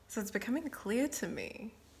So it's becoming clear to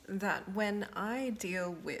me that when I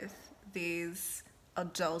deal with these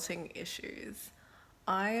adulting issues,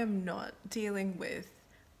 I am not dealing with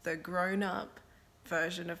the grown up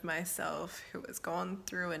version of myself who has gone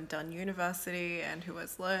through and done university and who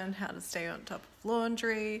has learned how to stay on top of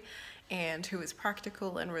laundry and who is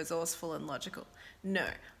practical and resourceful and logical. No,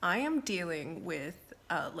 I am dealing with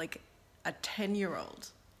like a 10-year-old.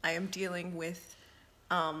 I am dealing with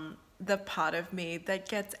the part of me that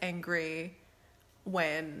gets angry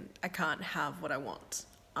when I can't have what I want.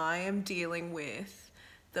 I am dealing with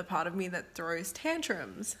the part of me that throws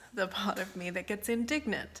tantrums, the part of me that gets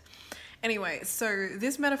indignant. Anyway, so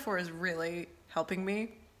this metaphor is really helping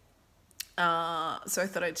me. So I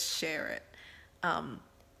thought I'd share it.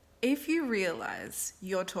 If you realize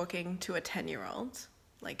you're talking to a 10-year-old,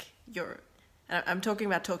 like I'm talking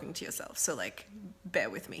about talking to yourself, so like bear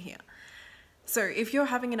with me here. So if you're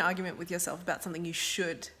having an argument with yourself about something you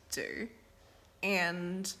should do,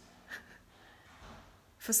 and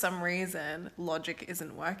for some reason logic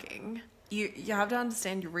isn't working, you have to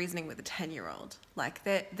understand your reasoning with a 10-year-old. Like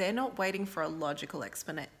they're not waiting for a logical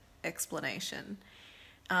explanation.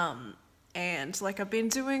 And like I've been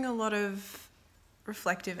doing a lot of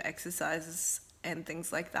reflective exercises and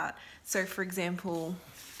things like that. So for example,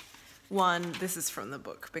 this is from the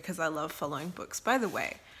book because I love following books. By the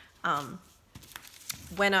way,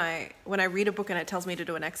 when I read a book and it tells me to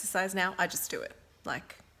do an exercise now, I just do it.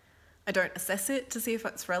 Like I don't assess it to see if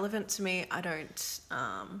it's relevant to me. I don't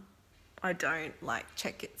like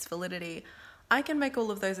check its validity. I can make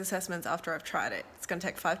all of those assessments after I've tried it. It's going to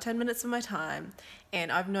take 5-10 minutes of my time.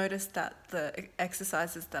 And I've noticed that the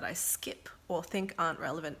exercises that I skip or think aren't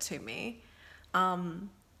relevant to me,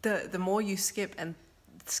 the more you skip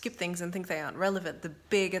things and think they aren't relevant, the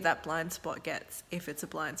bigger that blind spot gets, if it's a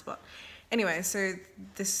blind spot. Anyway, so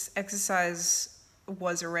this exercise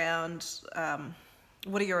was around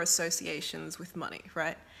what are your associations with money,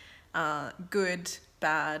 right? Good,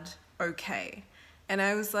 bad, okay. And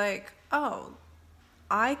I was like, oh,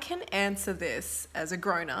 I can answer this as a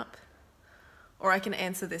grown-up, or I can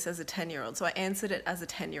answer this as a 10-year-old. So I answered it as a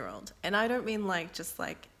 10-year-old. And I don't mean like just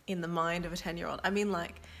like in the mind of a 10-year-old. I mean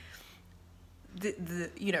like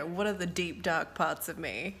what are the deep, dark parts of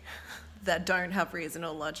me that don't have reason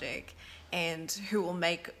or logic and who will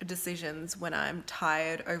make decisions when I'm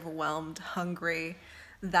tired, overwhelmed, hungry,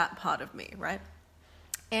 that part of me, right?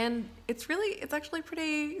 And it's actually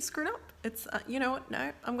pretty screwed up. It's, you know what?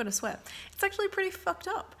 No, I'm going to swear. It's actually pretty fucked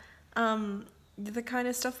up. The kind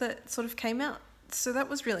of stuff that sort of came out. So that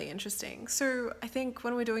was really interesting. So I think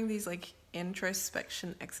when we're doing these like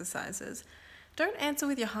introspection exercises, don't answer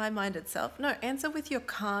with your high-minded self. No, answer with your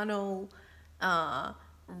carnal,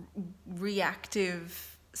 reactive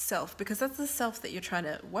self, because that's the self that you're trying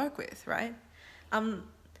to work with, right?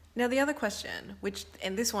 Now, the other question,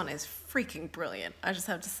 and this one is freaking brilliant, I just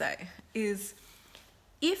have to say, is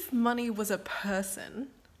if money was a person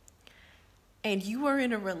and you were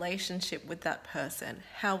in a relationship with that person,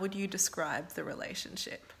 how would you describe the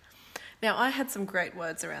relationship? Now, I had some great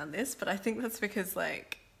words around this, but I think that's because,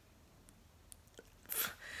 like,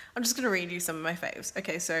 I'm just going to read you some of my faves.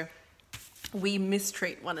 Okay, so we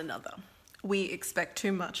mistreat one another. We expect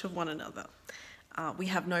too much of one another. We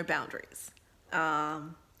have no boundaries.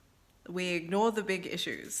 We ignore the big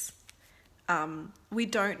issues. We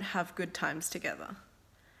don't have good times together.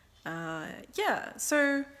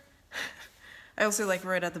 So I also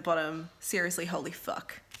wrote at the bottom, seriously, holy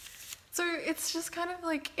fuck. So it's just kind of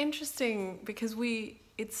like interesting because we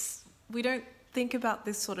don't think about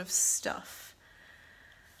this sort of stuff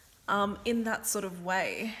in that sort of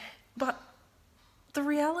way. But the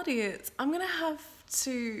reality is I'm going to have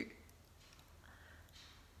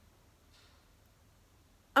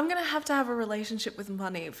to have a relationship with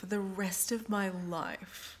money for the rest of my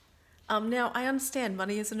life. Now, I understand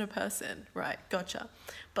money isn't a person, right? Gotcha.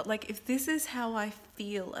 But if this is how I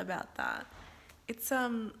feel about that, it's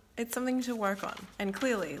something to work on. And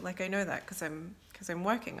clearly, I know that because I'm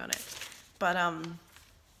working on it. But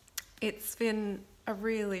it's been a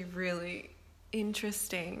really, really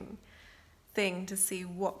interesting thing to see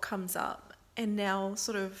what comes up, and now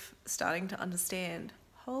sort of starting to understand,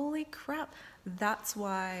 holy crap, that's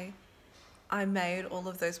why I made all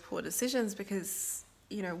of those poor decisions, because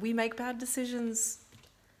we make bad decisions.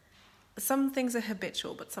 Some things are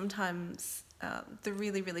habitual, but sometimes the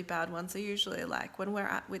really, really bad ones are usually when we're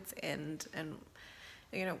at wit's end, and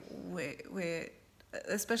we're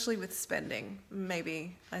especially with spending.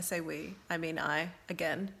 Maybe I say we, I mean I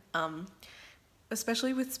again.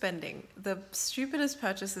 especially with spending, the stupidest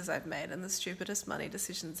purchases I've made and the stupidest money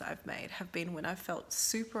decisions I've made have been when I've felt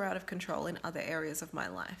super out of control in other areas of my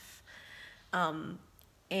life.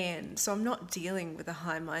 And so I'm not dealing with a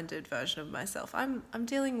high-minded version of myself. I'm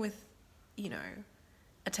dealing with, you know,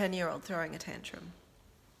 a 10-year-old throwing a tantrum.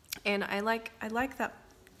 And I like that.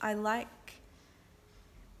 I like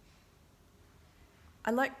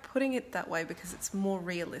putting it that way because it's more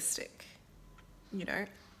realistic. You know,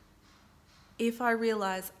 if I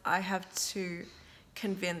realize I have to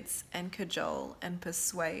convince and cajole and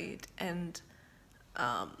persuade and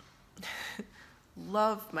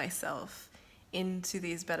love myself into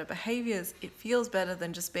these better behaviors, it feels better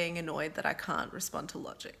than just being annoyed that I can't respond to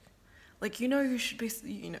logic. Like, you should be,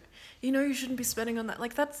 you shouldn't be spending on that.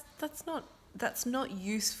 Like, that's not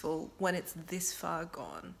useful when it's this far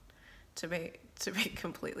gone, to be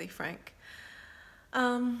completely frank.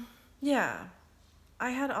 Yeah, I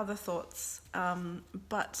had other thoughts,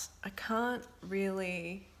 but I can't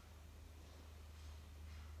really.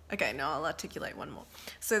 Okay, no, I'll articulate one more.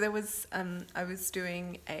 So there was, I was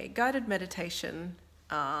doing a guided meditation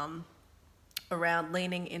around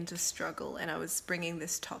leaning into struggle, and I was bringing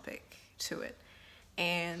this topic to it.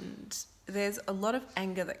 And there's a lot of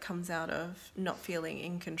anger that comes out of not feeling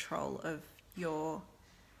in control of your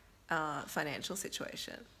financial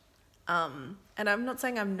situation. And I'm not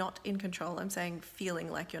saying I'm not in control, I'm saying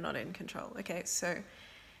feeling like you're not in control. Okay, so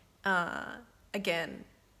again,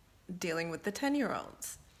 dealing with the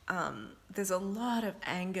 10-year-olds. There's a lot of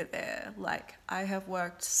anger there. Like, I have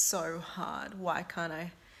worked so hard. Why can't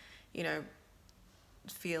I,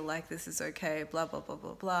 feel like this is okay? Blah, blah, blah,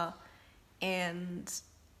 blah, blah. And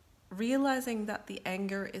realizing that the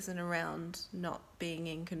anger isn't around not being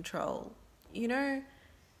in control.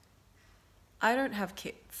 I don't have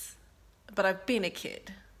kids, but I've been a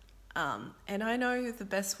kid. And I know the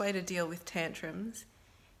best way to deal with tantrums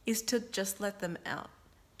is to just let them out.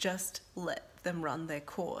 Just let them run their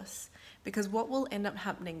course. Because what will end up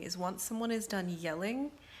happening is once someone is done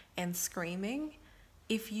yelling and screaming,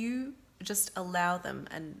 if you just allow them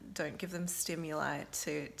and don't give them stimuli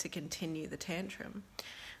to continue the tantrum,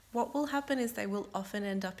 what will happen is they will often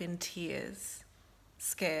end up in tears,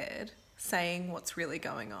 scared, saying what's really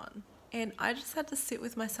going on. And I just had to sit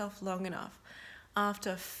with myself long enough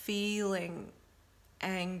after feeling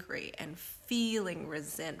angry and feeling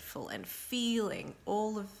resentful and feeling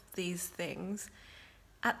all of these things.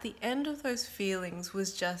 At the end of those feelings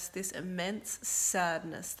was just this immense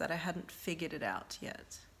sadness that I hadn't figured it out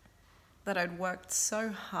yet, that I'd worked so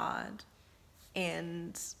hard,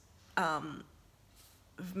 and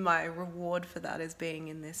my reward for that is being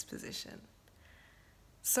in this position.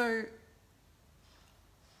 So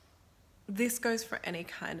this goes for any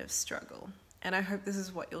kind of struggle, and I hope this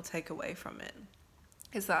is what you'll take away from it,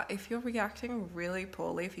 is that if you're reacting really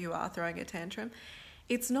poorly, if you are throwing a tantrum,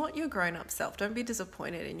 it's not your grown-up self. Don't be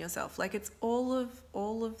disappointed in yourself. Like, it's all of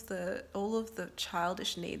the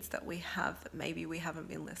childish needs that we have that maybe we haven't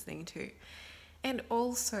been listening to. And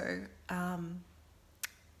also,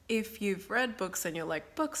 if you've read books and you're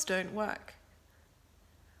like, books don't work.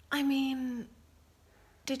 I mean,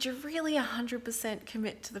 did you really 100%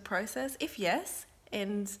 commit to the process? If yes,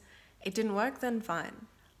 and it didn't work, then fine.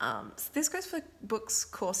 So this goes for books,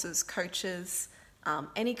 courses, coaches,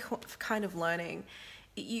 any kind of learning.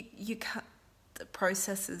 You can't, the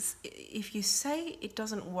processes, if you say it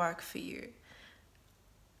doesn't work for you,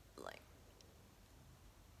 like,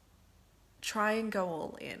 try and go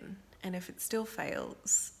all in. And if it still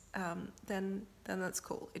fails, then that's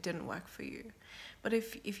cool. It didn't work for you. But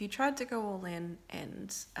if you tried to go all in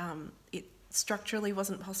and it structurally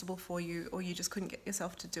wasn't possible for you, or you just couldn't get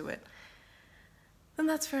yourself to do it, then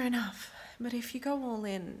that's fair enough. But if you go all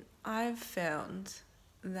in, I've found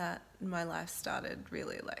that my life started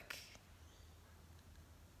really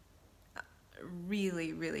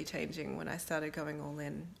really changing when I started going all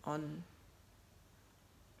in on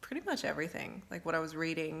pretty much everything. Like what I was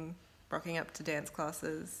reading, rocking up to dance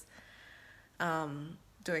classes,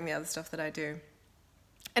 doing the other stuff that I do.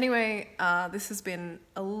 Anyway, this has been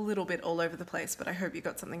a little bit all over the place, but I hope you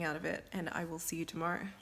got something out of it, and I will see you tomorrow.